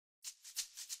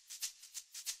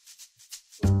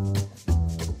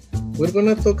We're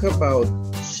gonna talk about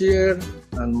shear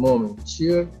and moment,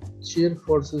 shear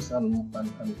forces and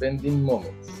bending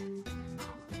moments.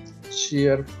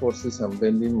 Shear forces and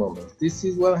bending moments. This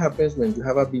is what happens when you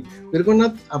have a beam. We're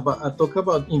gonna talk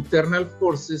about internal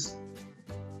forces.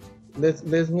 Let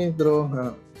me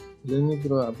draw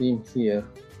a beam here.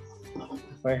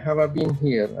 If I have a beam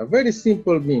here, a very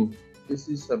simple beam. This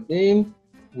is a beam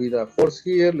with a force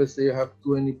here. Let's say you have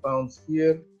 20 pounds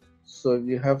here. So if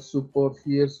you have support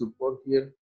here,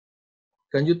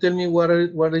 can you tell me what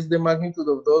is the magnitude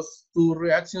of those two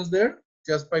reactions there,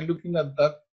 just by looking at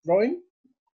that drawing?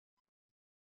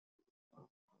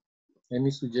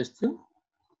 Any suggestion?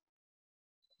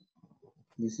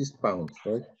 This is pounds,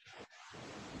 right?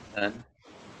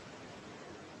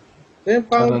 10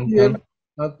 pounds here,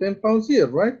 10 pounds here,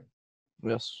 right?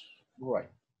 Yes. Right.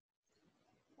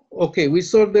 Okay, we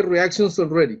saw the reactions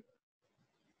already.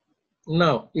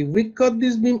 Now, if we cut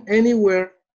this beam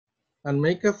anywhere and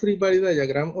make a free body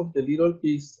diagram of the little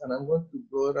piece, and I'm going to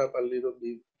draw it up a little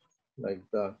bit like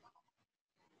that.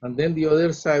 And then the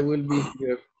other side will be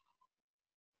here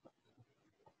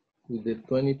with the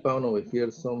 20 pound over here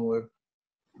somewhere,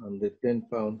 and the 10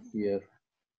 pound here,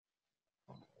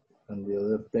 and the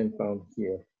other 10 pound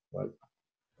here. Right.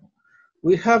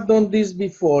 We have done this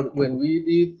before when we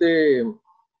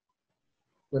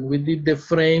did the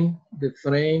frame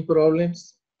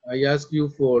problems. I asked you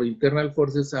for internal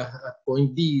forces at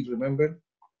point D, remember?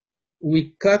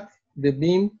 We cut the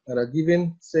beam at a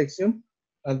given section,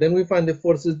 and then we find the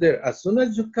forces there. As soon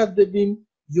as you cut the beam,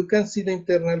 you can see the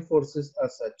internal forces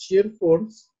as a shear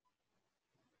force.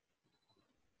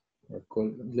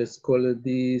 Let's call it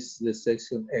this the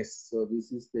section S. So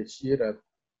this is the shear at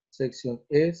section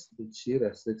S, the shear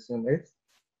at section S.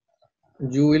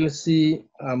 You will see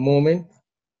a moment.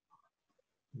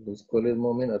 Let's call it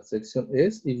moment at section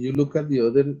S. If you look at the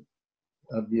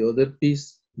other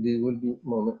piece, this will be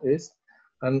moment S,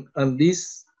 and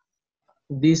these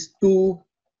two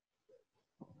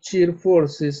shear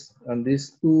forces and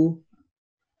these two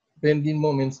bending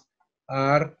moments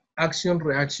are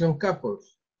action-reaction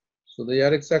couples. So they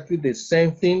are exactly the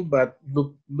same thing, but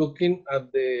looking at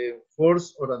the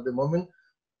force or at the moment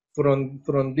from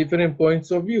different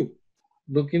points of view.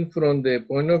 Looking from the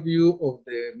point of view of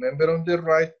the member on the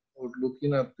right, or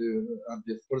looking at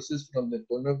the forces from the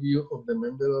point of view of the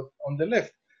member on the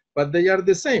left. But they are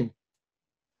the same.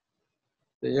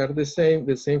 They are the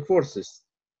same forces.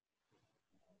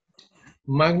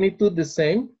 Magnitude the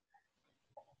same.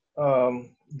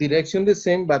 Direction the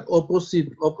same, but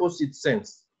opposite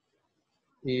sense.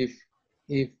 If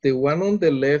the one on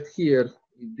the left here,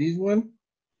 if this one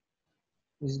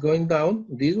is going down,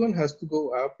 this one has to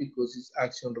go up because it's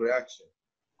action-reaction.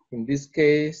 In this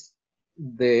case,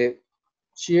 the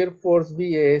shear force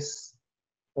Vs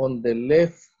on the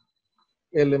left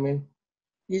element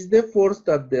is the force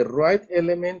that the right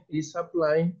element is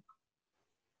applying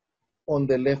on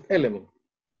the left element.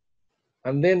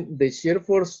 And then the shear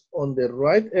force on the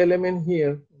right element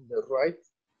here, the right,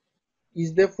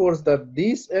 is the force that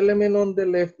this element on the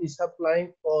left is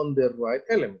applying on the right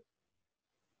element.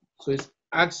 So it's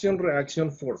action-reaction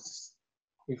forces.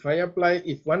 If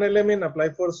one element apply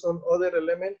force on other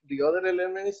element, the other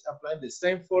element is applying the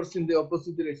same force in the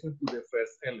opposite direction to the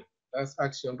first element. That's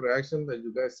action-reaction that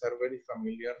you guys are very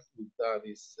familiar with. That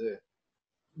is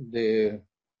the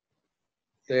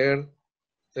third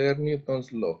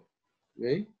Newton's law.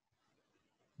 Okay,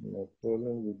 no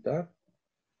problem with that.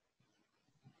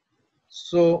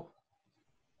 So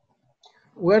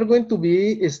we're going to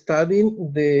be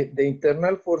studying the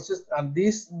internal forces, and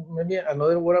this maybe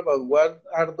another word about what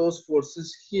are those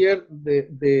forces. Here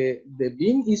the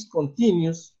beam is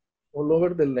continuous all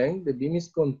over the length. The beam is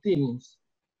continuous,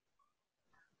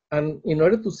 and in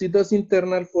order to see those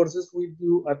internal forces, we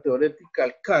do a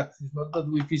theoretical cut. It's not that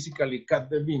we physically cut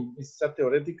the beam, it's a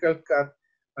theoretical cut.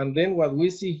 And then what we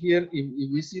see here,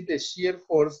 if we see the shear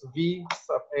force V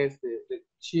sub S, the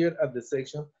shear at the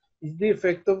section, is the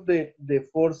effect of the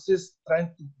forces trying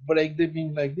to break the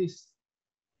beam like this,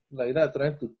 like that,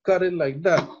 trying to cut it like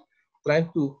that,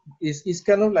 it's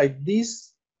kind of like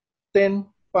this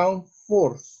 10-pound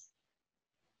force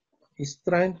is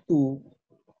trying to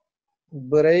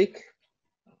break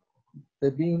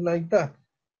the beam like that.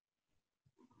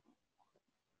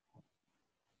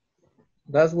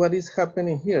 That's what is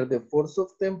happening here. The force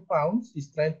of 10 pounds is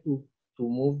trying to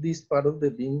move this part of the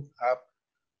beam up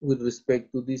with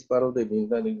respect to this part of the beam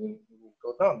that it will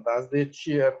go down. That's the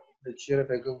shear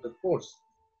effect of the force.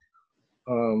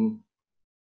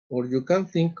 Or you can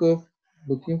think of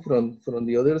looking from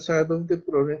the other side of the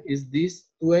problem, is this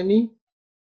 20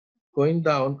 going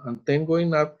down and 10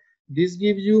 going up. This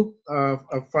gives you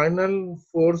a final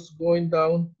force going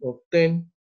down of 10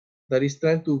 that is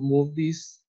trying to move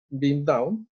this beam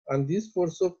down, and this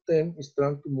force of 10 is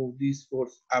trying to move this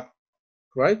force up,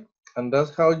 right? And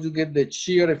that's how you get the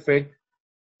shear effect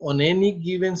on any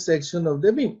given section of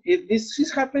the beam. This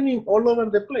is happening all over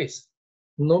the place.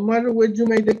 No matter where you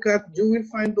make the cut, you will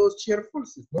find those shear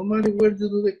forces. No matter where you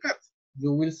do the cut,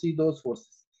 you will see those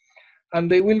forces. And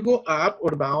they will go up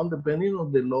or down depending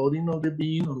on the loading of the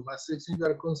beam or what section you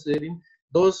are considering.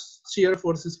 Those shear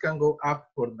forces can go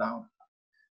up or down.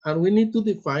 And we need to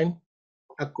define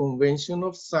a convention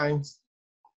of signs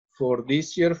for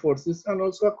these shear forces and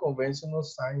also a convention of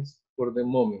signs for the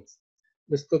moments.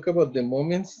 Let's talk about the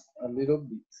moments a little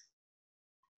bit.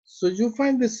 So you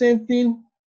find the same thing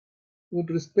with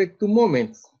respect to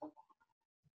moments.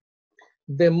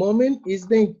 The moment is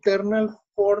the internal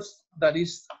force that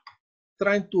is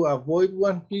trying to avoid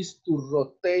one piece to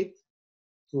rotate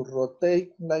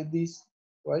like this,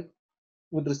 right?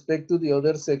 With respect to the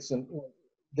other section.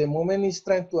 The moment is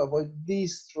trying to avoid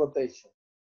this rotation,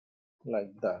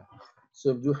 like that.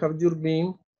 So if you have your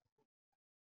beam,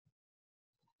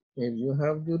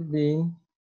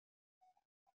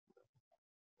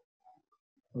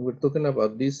 we're talking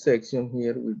about this section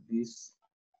here with this.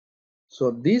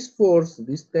 So this force,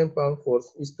 this 10-pound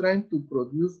force, is trying to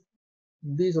produce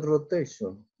this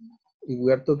rotation. If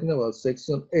we are talking about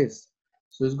section S,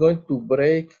 so it's going to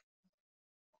break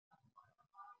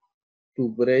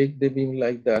the beam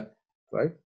like that,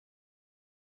 right?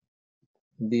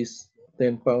 This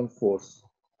 10-pound force.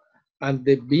 And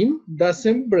the beam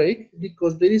doesn't break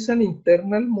because there is an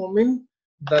internal moment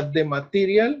that the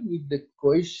material with the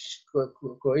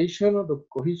cohesion of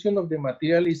the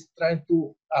material is trying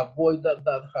to avoid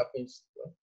that happens.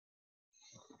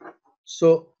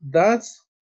 So the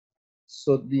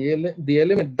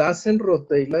element doesn't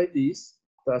rotate like this,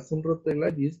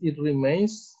 it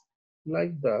remains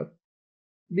like that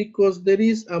because there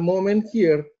is a moment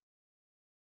here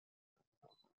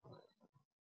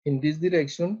in this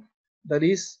direction that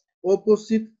is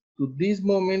opposite to this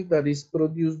moment that is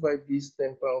produced by this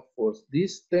 10-pound force.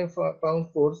 This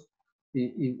 10-pound force,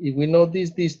 if we know this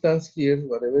distance here,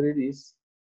 whatever it is,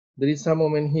 there is a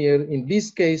moment here. In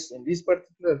this case, in this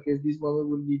particular case, this moment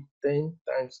will be 10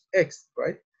 times x,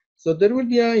 right? So there will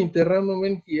be an internal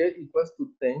moment here equals to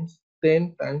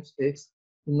 10 times x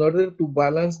in order to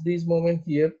balance this moment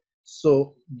here.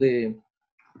 So they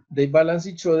balance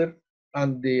each other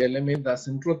and the element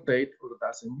doesn't rotate or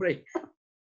doesn't break.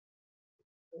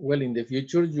 Well, in the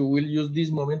future, you will use this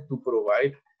moment to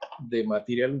provide the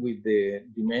material with the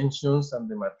dimensions and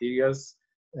the materials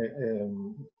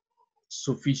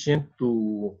sufficient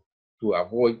to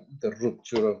avoid the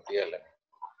rupture of the element.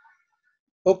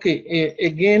 Okay,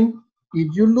 again,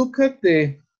 if you look at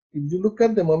the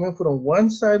moment from one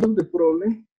side of the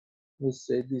problem, let's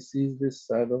say this is the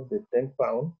side of the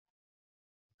 10-pound.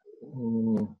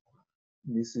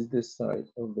 This is the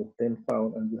side of the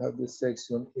 10-pound, and you have the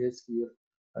section S here,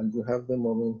 and you have the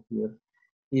moment here.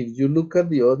 If you look at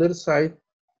the other side,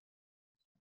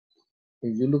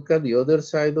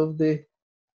 of the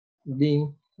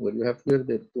beam, where you have here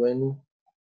the 20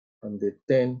 and the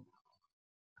 10,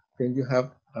 then you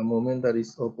have a moment that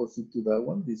is opposite to that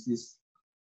one. This is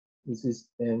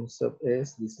M sub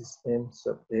S, this is M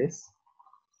sub S.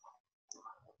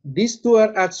 These two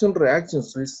are action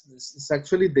reactions, so it's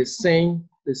actually the same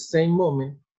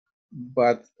moment,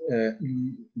 but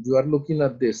you are looking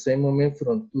at the same moment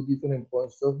from two different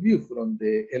points of view, from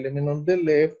the element on the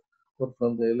left or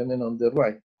from the element on the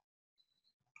right.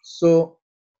 So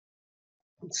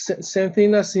same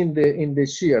thing as in the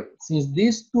shear. Since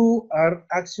these two are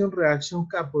action-reaction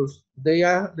couples, they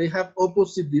have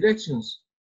opposite directions.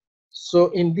 So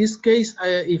in this case,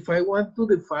 if I want to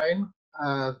define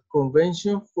a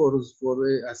convention for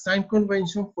a sign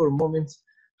convention for moments,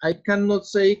 I cannot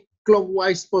say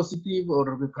clockwise positive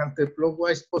or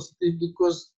counterclockwise positive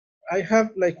because I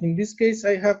have, like in this case,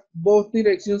 I have both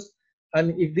directions,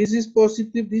 and if this is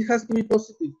positive, this has to be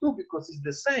positive too because it's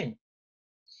the same.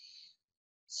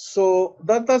 So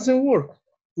that doesn't work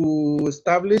to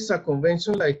establish a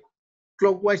convention like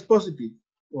clockwise positive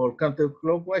or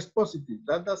counterclockwise positive.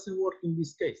 That doesn't work in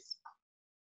this case.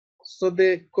 So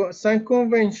the sign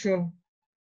convention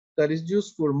that is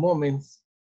used for moments,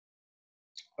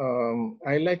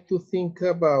 I like to think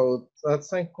about that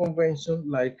sign convention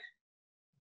like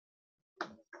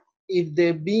if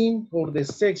the beam or the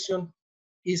section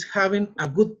is having a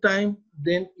good time,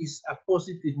 then it's a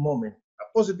positive moment.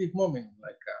 A positive moment,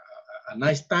 like a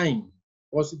nice time,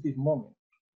 positive moment.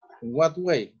 In what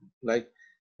way? Like,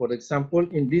 for example,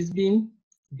 in this beam,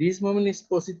 This moment is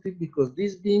positive because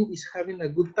this beam is having a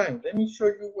good time. Let me show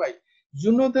you why.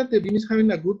 You know that the beam is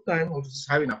having a good time or is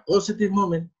having a positive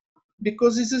moment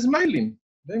because it's smiling.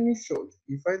 Let me show you.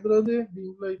 If I draw the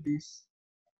beam like this,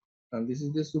 and this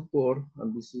is the support,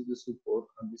 and this is the support,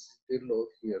 and this is the load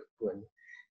here, 20.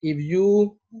 If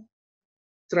you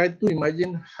try to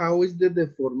imagine how is the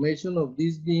deformation of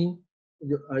this beam,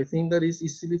 I think that is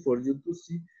easily for you to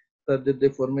see that the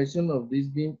deformation of this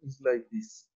beam is like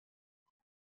this.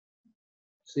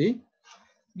 See?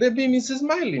 The beam is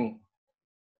smiling.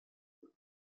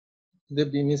 The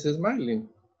beam is smiling.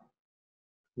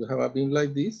 You have a beam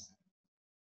like this.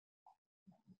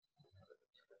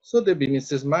 So the beam is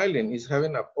smiling, is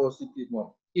having a positive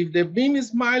moment. If the beam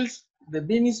smiles, the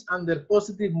beam is under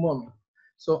positive moment.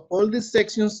 So all the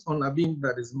sections on a beam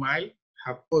that smile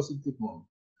have positive moment.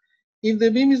 If the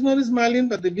beam is not smiling,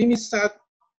 but the beam is sad,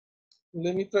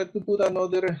 let me try to put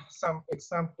another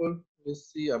example.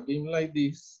 Let's see a beam like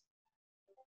this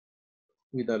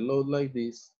with a load like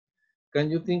this. Can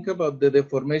you think about the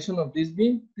deformation of this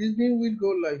beam? This beam will go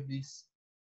like this,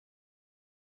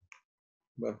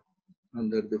 but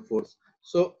under the force.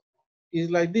 So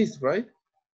it's like this, right?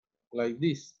 Like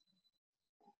this.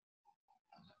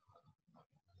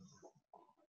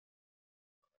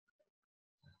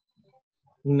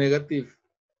 Negative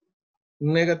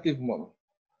moment.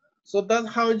 So that's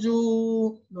how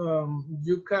you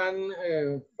can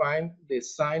find the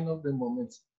sign of the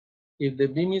moments. If the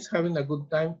beam is having a good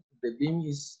time, the beam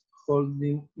is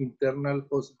holding internal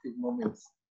positive moments.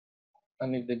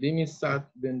 And if the beam is sad,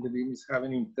 then the beam is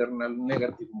having internal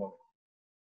negative moment.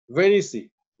 Very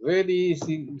easy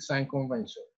sign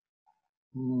convention.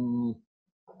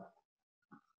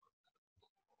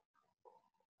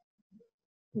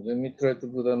 Let me try to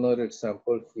put another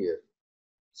example here.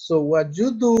 So what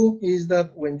you do is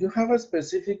that when you have a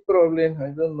specific problem, I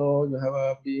don't know, you have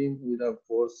a beam with a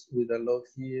force, with a load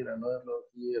here, another load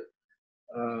here,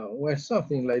 well,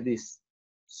 something like this.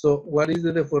 So what is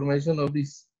the deformation of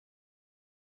this?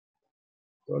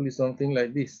 Probably something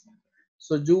like this.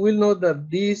 So you will know that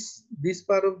this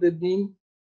part of the beam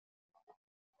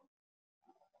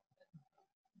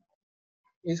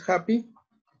is happy.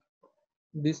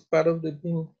 This part of the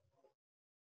beam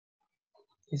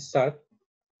is sad.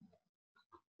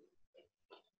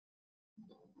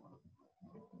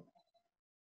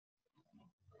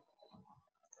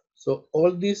 So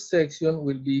all this section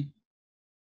will be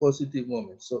positive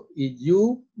moment. So if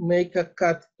you make a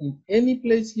cut in any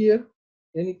place here,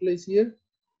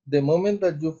 the moment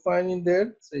that you find in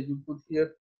there, say you put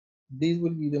here, this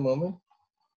will be the moment.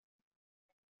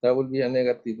 That will be a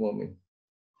negative moment.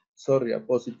 Sorry, a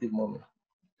positive moment.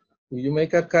 If you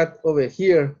make a cut over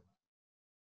here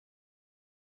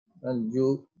and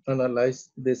you analyze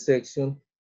the section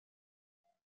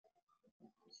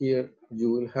here,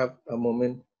 you will have a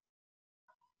moment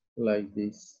like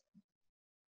this,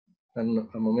 and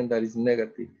a moment that is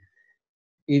negative.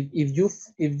 If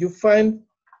you find,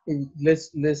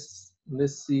 let's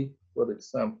see, for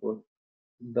example,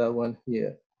 that one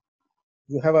here.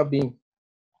 You have a beam.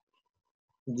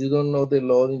 You don't know the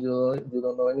load, you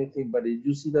don't know anything, but if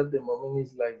you see that the moment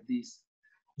is like this,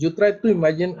 you try to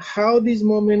imagine how this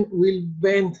moment will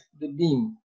bend the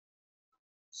beam.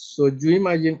 So you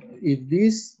imagine if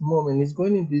this moment is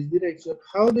going in this direction,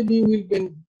 how the beam will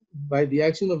bend by the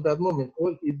action of that moment.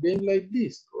 Well, it bends like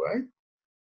this, right?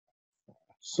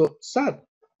 So sad,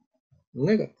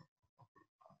 negative.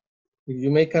 If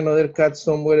you make another cut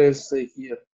somewhere else, say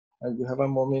here, and you have a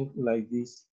moment like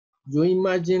this, you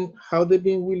imagine how the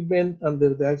beam will bend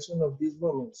under the action of this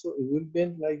moment. So it will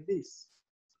bend like this.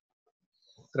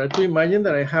 Try to imagine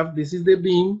that I have, this is the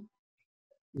beam,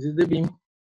 this is the beam.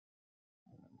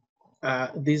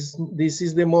 This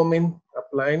is the moment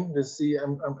applying. Let's see,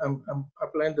 I'm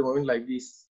applying the moment like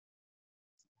this.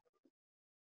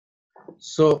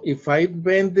 So if I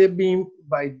bend the beam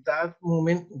by that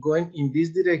moment going in this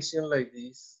direction like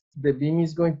this, the beam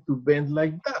is going to bend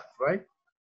like that, right?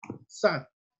 Sad.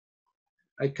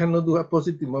 I cannot do a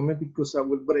positive moment because I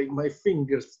will break my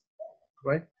fingers,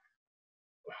 right?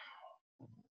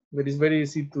 But it's very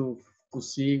easy to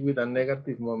see with a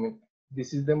negative moment.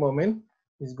 This is the moment.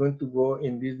 It's going to go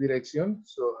in this direction.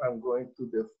 So I'm going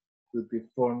to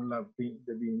deform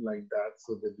the beam like that.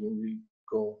 So the beam will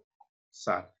go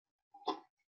sad.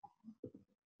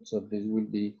 So this will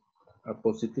be a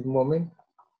positive moment.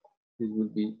 This will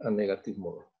be a negative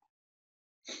moment.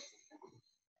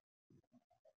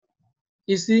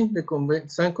 Easy, the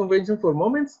sign convention for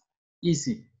moments,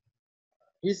 easy.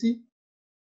 Easy,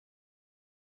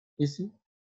 easy.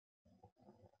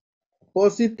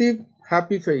 Positive,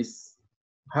 happy face,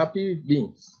 happy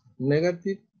beams.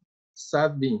 negative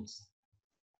sad beans.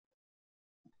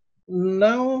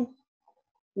 Now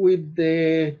with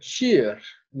the cheer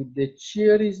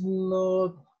is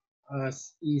not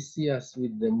as easy as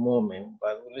with the moment,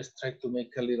 but let's try to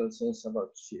make a little sense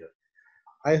about cheer.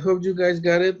 I hope you guys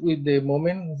got it with the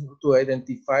moment to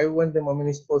identify when the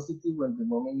moment is positive, when the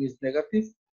moment is negative.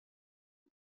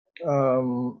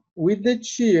 With the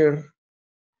cheer,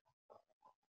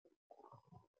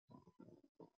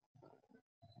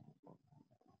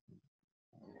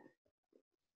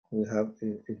 we have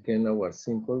again our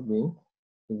simple bean.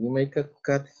 If you make a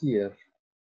cut here,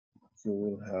 you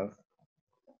will have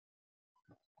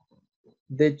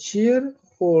the shear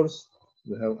force.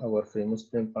 We have our famous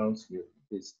 10 pounds here.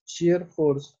 This shear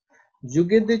force, you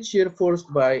get the shear force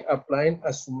by applying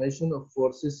a summation of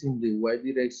forces in the y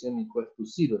direction equal to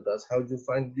 0. That's how you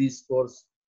find this force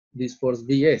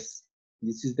Vs.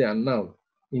 This is the unknown.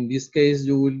 In this case,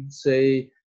 you will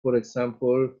say, for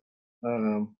example,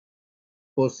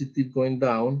 positive going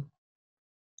down,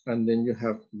 and then you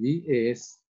have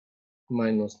Vs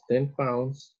minus 10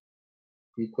 pounds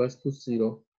equals to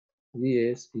 0.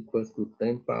 Vs equals to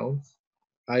 10 pounds.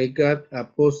 I got a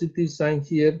positive sign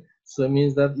here, so it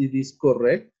means that it is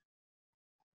correct.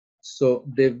 So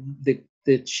the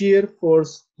shear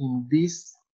force in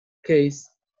this case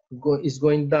is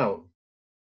going down.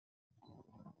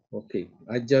 Okay,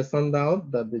 I just found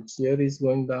out that the shear is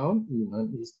going down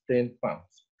and it's 10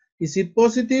 pounds. Is it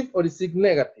positive or is it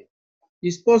negative?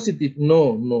 Is positive?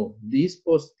 No. This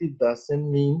positive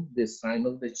doesn't mean the sign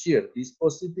of the shear. This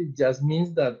positive just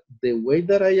means that the way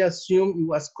that I assume it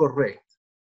was correct.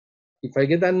 If I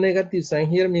get a negative sign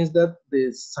here, means that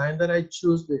the sign that I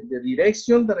choose, the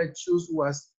direction that I choose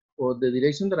was, or the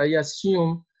direction that I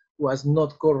assume was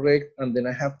not correct, and then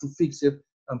I have to fix it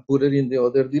and put it in the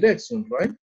other direction,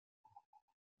 right?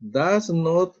 That's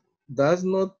not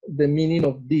the meaning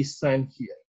of this sign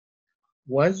here.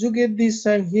 Once you get this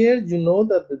sign here, you know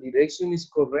that the direction is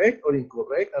correct or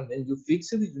incorrect, and then you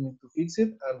fix it if you need to fix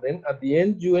it, and then at the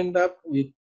end you end up with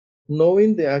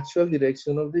knowing the actual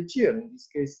direction of the shear, in this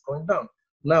case going down.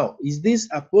 Now, is this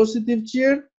a positive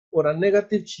shear or a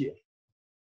negative shear?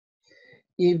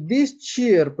 If this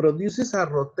shear produces a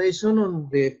rotation on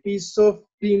the piece of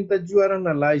beam that you are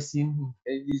analyzing,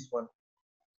 okay, this one,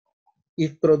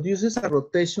 it produces a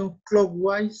rotation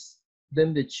clockwise,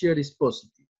 then the shear is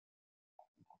positive.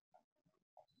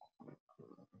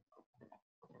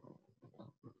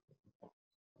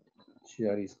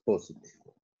 Shear is positive.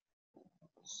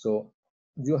 So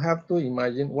you have to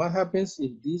imagine what happens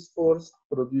if this force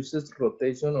produces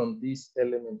rotation on this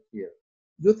element here.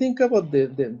 You think about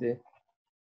the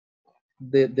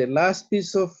last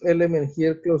piece of element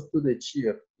here close to the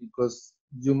shear, because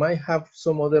you might have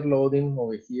some other loading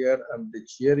over here and the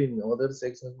shear in other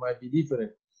sections might be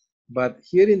different. But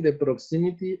here in the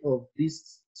proximity of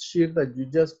this shear that you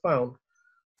just found,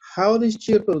 how this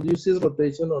shear produces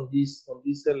rotation on this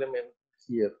element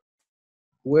here?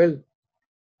 Well,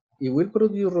 it will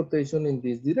produce rotation in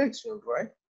this direction, right?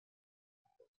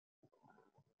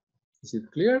 Is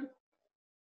it clear?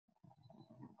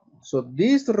 So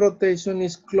this rotation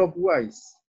is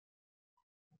clockwise.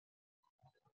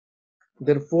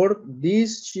 Therefore,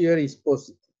 this shear is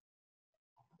positive.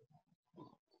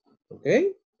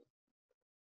 Okay?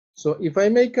 So if I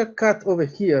make a cut over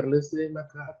here, let's say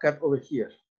make a cut over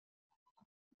here.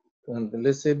 And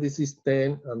let's say this is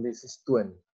 10 and this is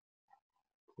 20.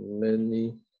 Let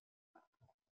me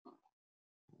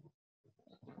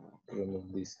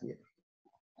remove this here.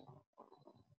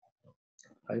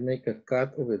 I make a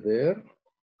cut over there.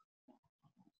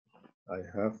 I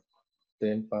have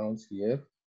 10 pounds here.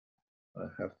 I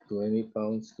have 20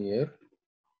 pounds here.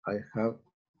 I have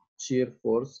shear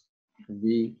force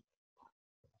V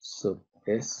sub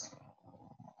S.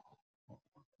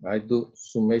 I do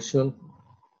summation.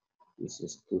 This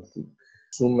is too thick.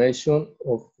 Summation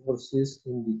of forces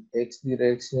in the X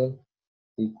direction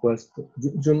equals to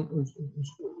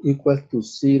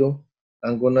 0.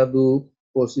 I'm gonna do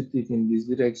positive in this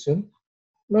direction.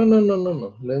 No.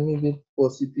 Let me be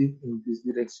positive in this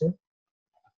direction.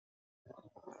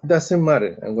 Doesn't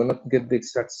matter. I'm gonna get the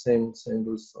exact same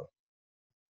result.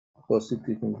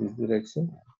 Positive in this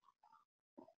direction.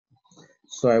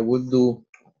 So I will do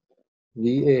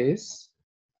Vs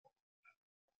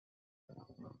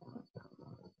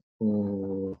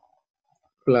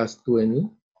plus 20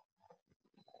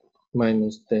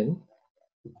 minus 10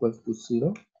 equals to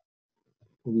 0.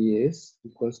 Vs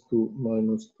equals to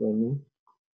minus 20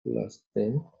 plus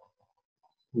 10.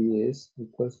 Vs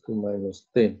equals to minus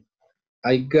 10.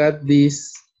 I got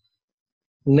this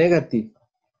negative.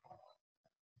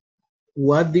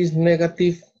 What this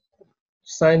negative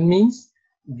sign means,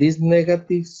 this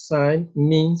negative sign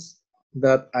means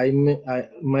that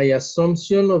my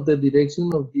assumption of the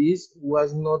direction of this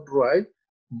was not right.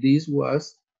 This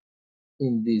was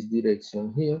in this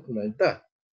direction here, like that.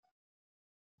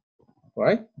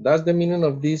 Right? That's the meaning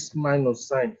of this minus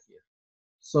sign here.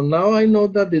 So now I know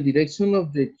that the direction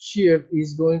of the chair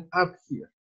is going up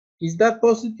here. Is that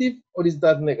positive or is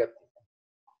that negative?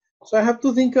 So I have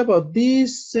to think about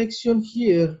this section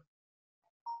here.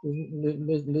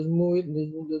 Let's move it.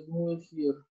 Let's move it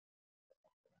here.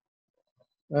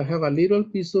 I have a little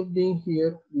piece of beam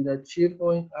here with a chair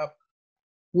going up.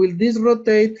 Will this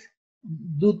rotate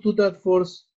due to that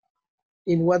force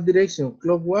in what direction?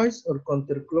 Clockwise or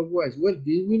counterclockwise? Well,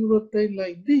 this will rotate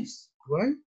like this,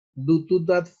 right? Due to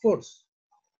that force.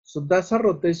 So that's a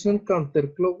rotation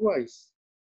counterclockwise.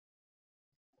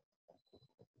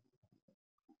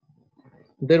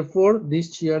 Therefore, this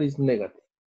chair is negative.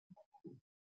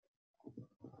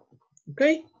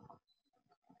 Okay?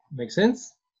 Makes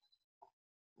sense?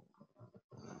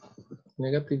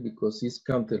 Negative because it's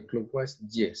counterclockwise?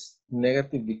 Yes.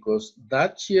 Negative because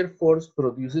that shear force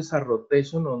produces a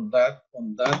rotation on that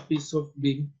piece of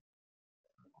beam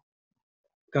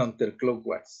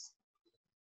counterclockwise.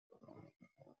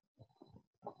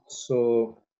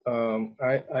 So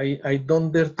I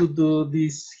don't dare to do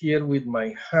this here with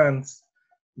my hands,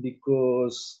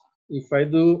 because if I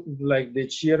do, like, the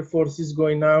shear force is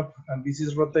going up and this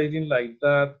is rotating like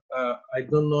that, I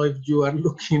don't know if you are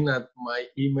looking at my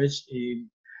image in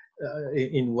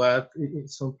what,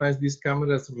 sometimes these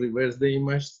cameras reverse the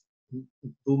image,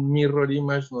 do mirror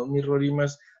image, not mirror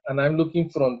image, and I'm looking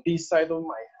from this side of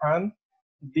my hand.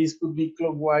 This could be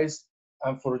clockwise,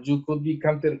 and for you could be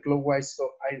counterclockwise.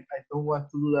 So I don't want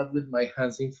to do that with my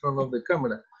hands in front of the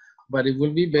camera, but it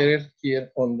will be better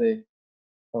here on the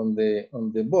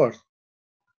board.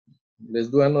 Let's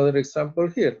do another example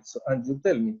here. So, and you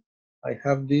tell me, I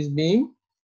have this beam.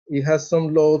 It has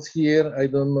some loads here. I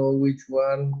don't know which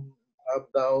one,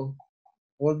 up, down,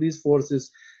 all these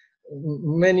forces,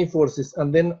 many forces.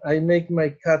 And then I make my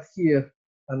cut here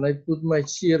and I put my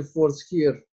shear force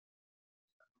here.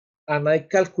 And I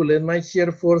calculate my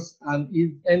shear force, and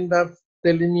it ends up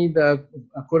telling me that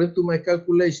according to my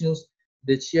calculations,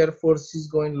 the shear force is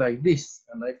going like this.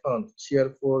 And I found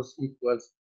shear force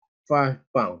equals 5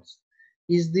 pounds.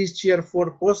 Is this shear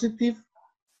force positive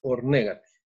or negative?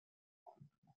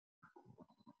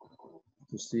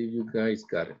 To see if you guys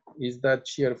got it. Is that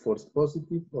shear force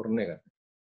positive or negative?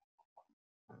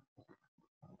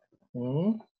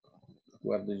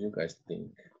 What do you guys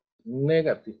think?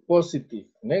 Negative, positive,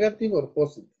 negative or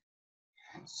positive?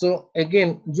 So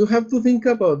again, you have to think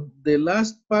about the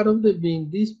last part of the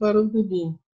beam, this part of the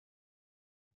beam.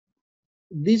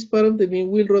 This part of the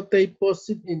beam will rotate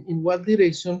positive in what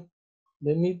direction?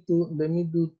 Let me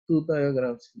do two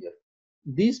diagrams here.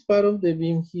 This part of the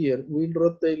beam here will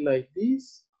rotate like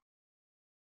this,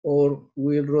 or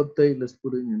will rotate, let's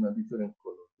put it in a different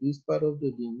color. This part of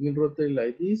the beam will rotate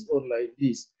like this or like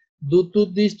this. Due to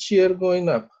this shear going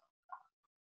up,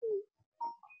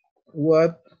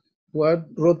 what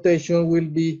rotation will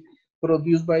be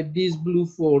produced by this blue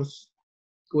force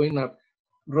going up?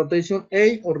 Rotation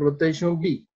A or rotation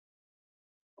B?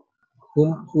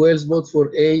 Who else votes for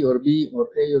A or B or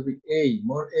A or B? A,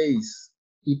 more A's.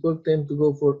 People tend to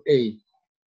go for A.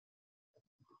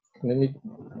 Let me,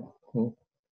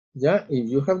 yeah, if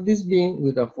you have this beam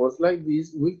with a force like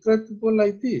this, we try to go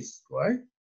like this, right?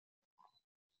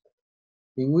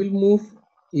 It will move.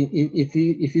 If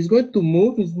it's going to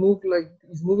move, it's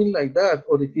moving like that.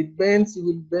 Or if it bends, it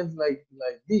will bend like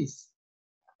this.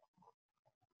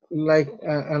 Like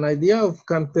an idea of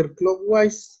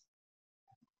counterclockwise.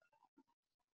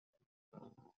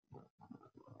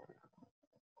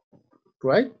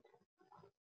 Right?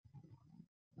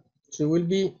 So it will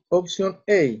be option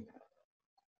A.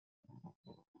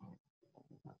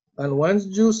 And once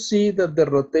you see that the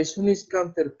rotation is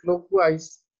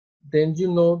counterclockwise, then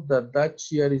you know that that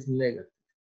shear is negative,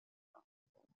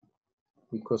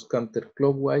 because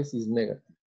counterclockwise is negative.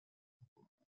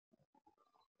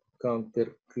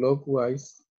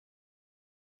 Counterclockwise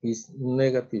is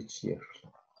negative shear.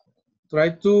 Try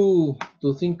to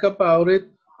think about it.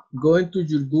 Go into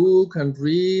your book and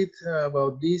read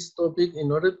about this topic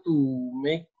in order to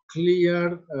make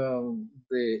clear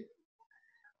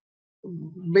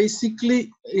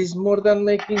basically, it's more than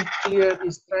making clear,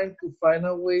 it's trying to find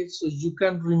a way so you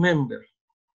can remember.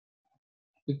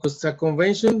 Because a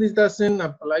convention, this doesn't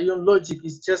apply on logic,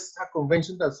 it's just a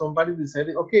convention that somebody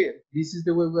decided, okay, this is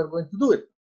the way we're going to do it.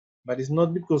 But it's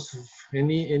not because of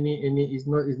it's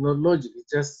not logic,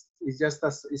 it's just it's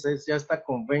just a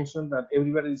convention that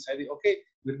everybody decided, okay,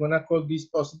 we're gonna call this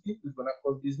positive, we're gonna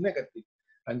call this negative.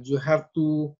 And you have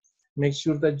to make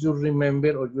sure that you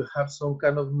remember, or you have some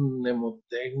kind of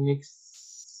mnemotechnic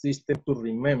system to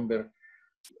remember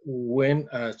when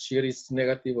a shear is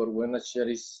negative or when a shear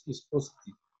is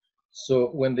positive. So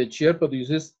when the shear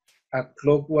produces a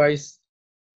clockwise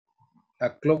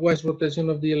rotation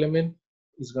of the element,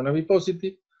 is going to be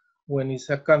positive. When it's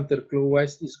a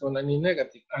counterclockwise, it's going to be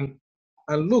negative.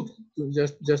 And look,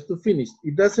 just to finish,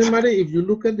 it doesn't matter if you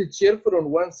look at the shear from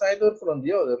one side or from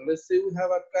the other. Let's say we have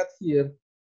a cut here,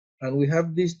 and we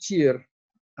have this shear,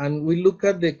 and we look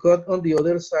at the cut on the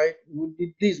other side, would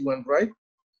be this one, right?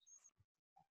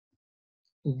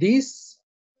 This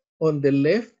on the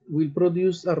left will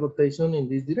produce a rotation in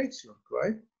this direction,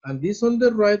 right? And this on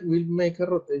the right will make a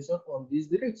rotation on this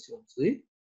direction, see?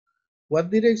 What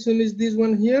direction is this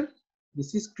one here?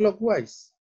 This is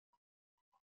clockwise.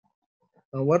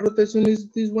 And what rotation is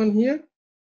this one here?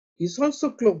 It's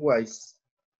also clockwise.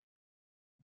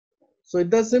 So it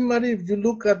doesn't matter if you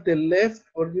look at the left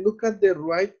or you look at the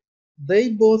right, they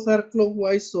both are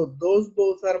clockwise, so those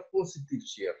both are positive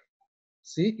shear.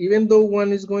 See, even though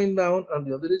one is going down and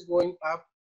the other is going up,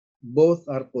 both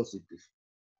are positive.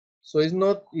 So it's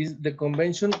not, the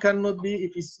convention cannot be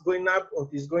if it's going up or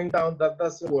it's going down, that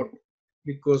doesn't work.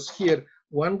 Because here,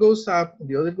 one goes up,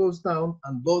 the other goes down,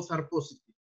 and both are positive.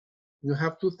 You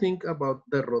have to think about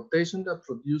the rotation that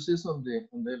produces on the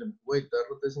element. Wait, that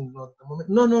rotation is not the moment.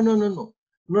 No.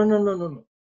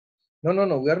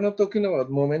 We are not talking about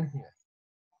moment here.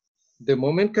 The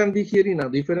moment can be here in a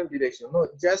different direction. No,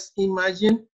 just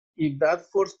imagine if that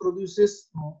force produces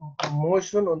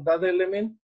motion on that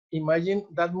element. Imagine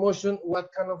that motion,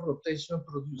 what kind of rotation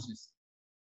produces?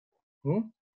 No.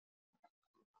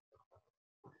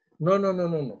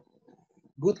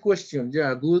 Good question.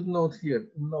 Yeah, good note here.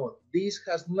 No, this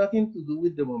has nothing to do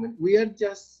with the moment. We are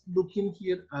just looking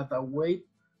here at a way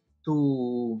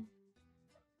to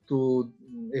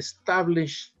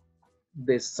establish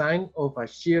the sign of a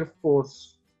shear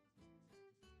force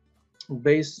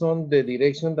based on the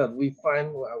direction that we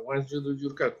find once you do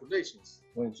your calculations.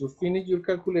 Once you finish your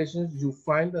calculations, you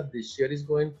find that the shear is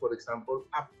going, for example,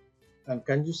 up. And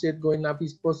can you say going up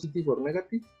is positive or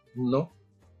negative? No.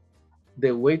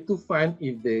 The way to find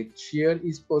if the shear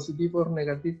is positive or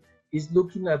negative is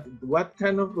looking at what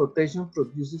kind of rotation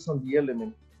produces on the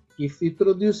element. If it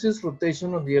produces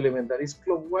rotation on the element that is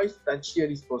clockwise, that shear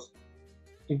is positive.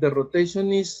 If the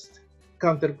rotation is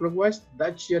counterclockwise,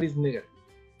 that shear is negative.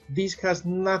 This has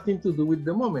nothing to do with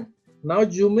the moment. Now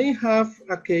you may have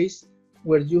a case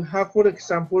where you have, for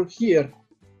example, here,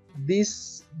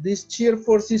 this shear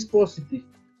force is positive.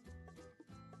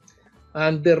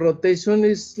 And the rotation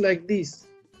is like this,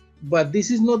 but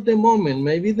this is not the moment.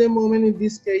 Maybe the moment in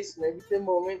this case, maybe the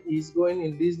moment is going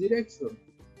in this direction.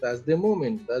 That's the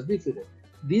moment, that's different.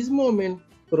 This moment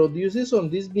produces on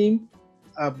this beam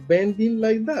a bending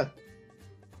like that,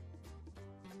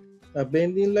 a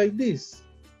bending like this.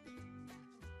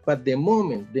 But the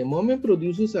moment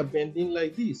produces a bending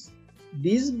like this.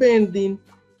 This bending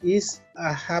is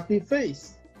a happy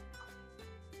face.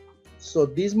 So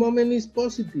this moment is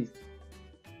positive,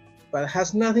 but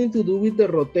has nothing to do with the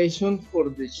rotation for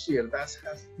the shear.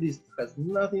 This has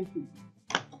nothing to do.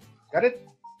 Got it?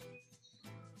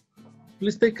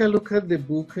 Please take a look at the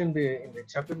book in the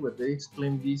chapter where they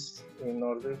explain this in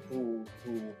order to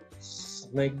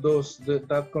make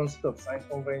that concept of sign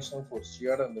convention for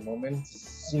shear and the moment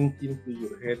sink into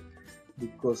your head,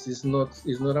 because it's not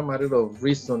a matter of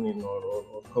reasoning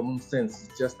or common sense.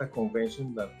 It's just a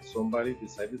convention that somebody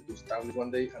decided to establish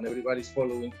one day and everybody's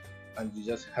following, and you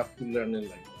just have to learn it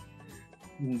like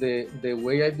that. The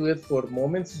way I do it for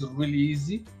moments is really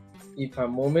easy. If a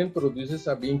moment produces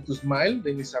a beam to smile,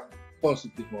 then it's a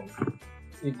positive moment.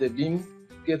 If the beam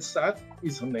gets sad,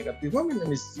 it's a negative moment,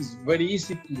 and it's very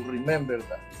easy to remember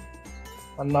that.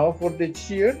 And now for the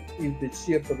shear, if the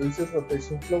shear produces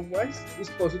rotation clockwise, it's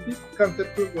positive,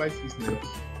 counterclockwise is negative.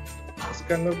 It's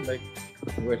kind of like,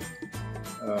 well,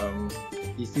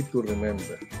 easy to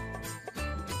remember.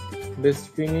 Let's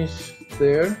finish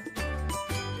there.